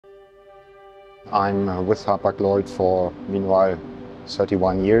I'm with Hapag-Lloyd for, meanwhile,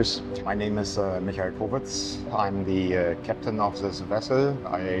 31 years. My name is Michael Kowitz. I'm the captain of this vessel.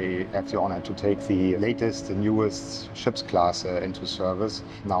 I have the honor to take the latest and newest ship's class into service.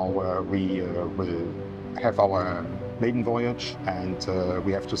 Now we will have our maiden voyage, and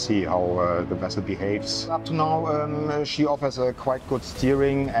we have to see how the vessel behaves. Up to now, she offers a quite good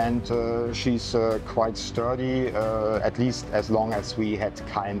steering, and she's quite sturdy, at least as long as we had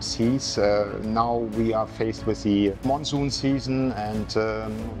calm seas. Now we are faced with the monsoon season, and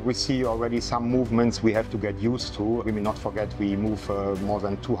we see already some movements we have to get used to. We may not forget we move more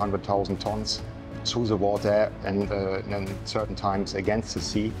than 200,000 tons through the water and certain times against the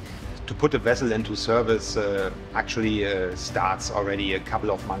sea. To put a vessel into service actually starts already a couple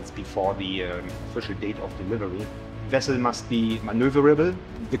of months before the official date of delivery. The vessel must be maneuverable,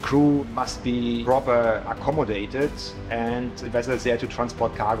 the crew must be proper accommodated, and the vessel is there to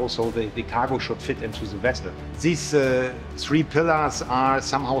transport cargo, so the cargo should fit into the vessel. These three pillars are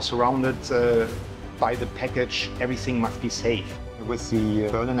somehow surrounded by the package. Everything must be safe. With the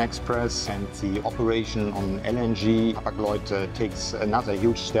Berlin Express and the operation on LNG, Hapag-Lloyd takes another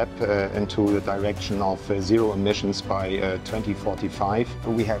huge step into the direction of zero emissions by 2045.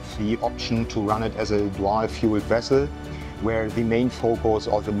 We have the option to run it as a dual-fueled vessel, where the main focus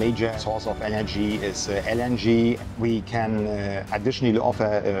or the major source of energy is LNG. We can additionally offer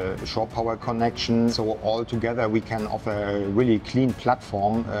a shore power connection, so altogether we can offer a really clean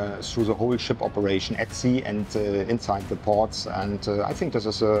platform through the whole ship operation at sea and inside the ports. And I think this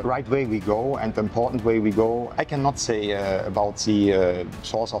is the right way we go and the important way we go. I cannot say about the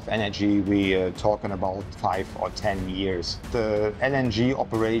source of energy we're talking about 5 or 10 years. The LNG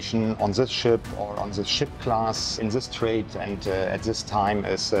operation on this ship or on this ship class in this trade and at this time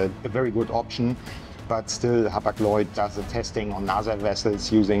is a very good option, but still Hapag-Lloyd does the testing on other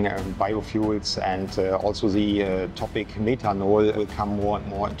vessels using biofuels, and also the topic methanol will come more and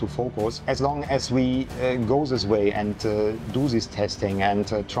more into focus. As long as we go this way and do this testing and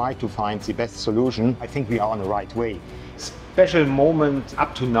try to find the best solution, I think we are on the right way. Special moment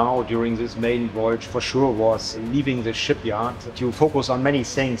up to now during this maiden voyage for sure was leaving the shipyard. You focus on many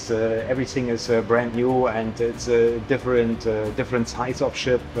things. Everything is brand new and it's a different size of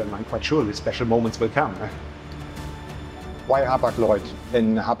ship. And I'm quite sure the special moments will come. Why Hapag-Lloyd?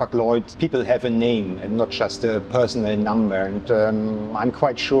 In Hapag-Lloyd, people have a name and not just a personal number. And I'm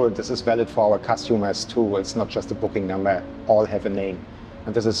quite sure this is valid for our customers too. It's not just a booking number. All have a name.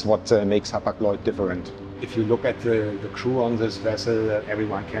 And this is what makes Hapag-Lloyd different. If you look at the crew on this vessel,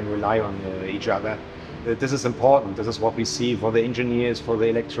 everyone can rely on each other. This is important. This is what we see for the engineers, for the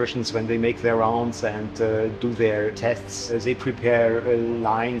electricians when they make their rounds and do their tests. They prepare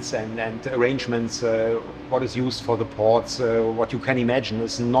lines and arrangements, what is used for the ports. What you can imagine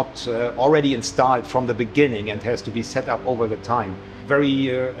is not already installed from the beginning and has to be set up over the time. Very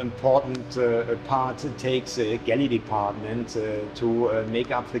important part takes a galley department to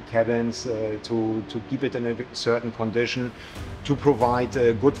make up the cabins, to keep it in a certain condition, to provide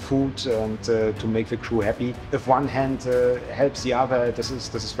good food and to make the crew happy. If one hand helps the other, this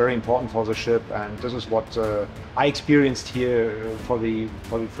is very important for the ship, and this is what I experienced here for the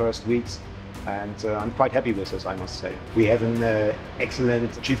first weeks. And I'm quite happy with this, I must say. We have an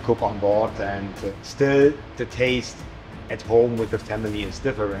excellent chief cook on board, and still the taste at home with the family is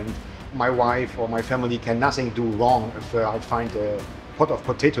different. My wife or my family can nothing do wrong if I find a pot of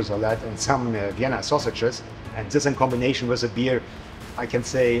potato salad and some Vienna sausages, and this in combination with a beer, I can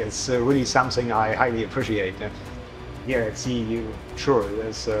say it's really something I highly appreciate. Here at sea, sure,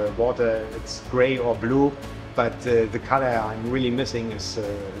 there's water, it's gray or blue, but the color I'm really missing is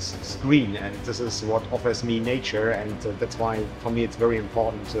green, and this is what offers me nature, and that's why for me it's very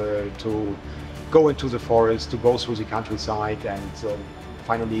important to go into the forest, to go through the countryside, and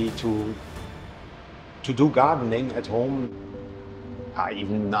finally to do gardening at home.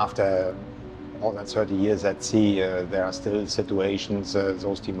 Even after more than 30 years at sea, there are still situations,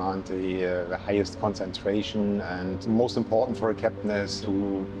 those demand the highest concentration, and most important for a captain is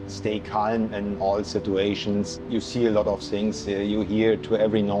to stay calm in all situations. You see a lot of things, you hear to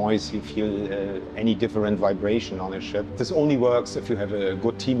every noise, you feel any different vibration on a ship. This only works if you have a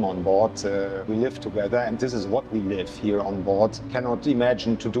good team on board. We live together, and this is what we live here on board. Cannot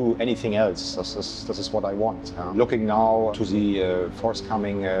imagine to do anything else. This is what I want. Looking now to the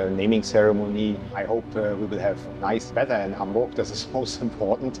forthcoming naming ceremony, I hope we will have nice weather in Hamburg. This is most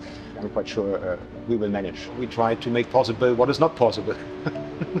important. I'm quite sure we will manage. We try to make possible what is not possible.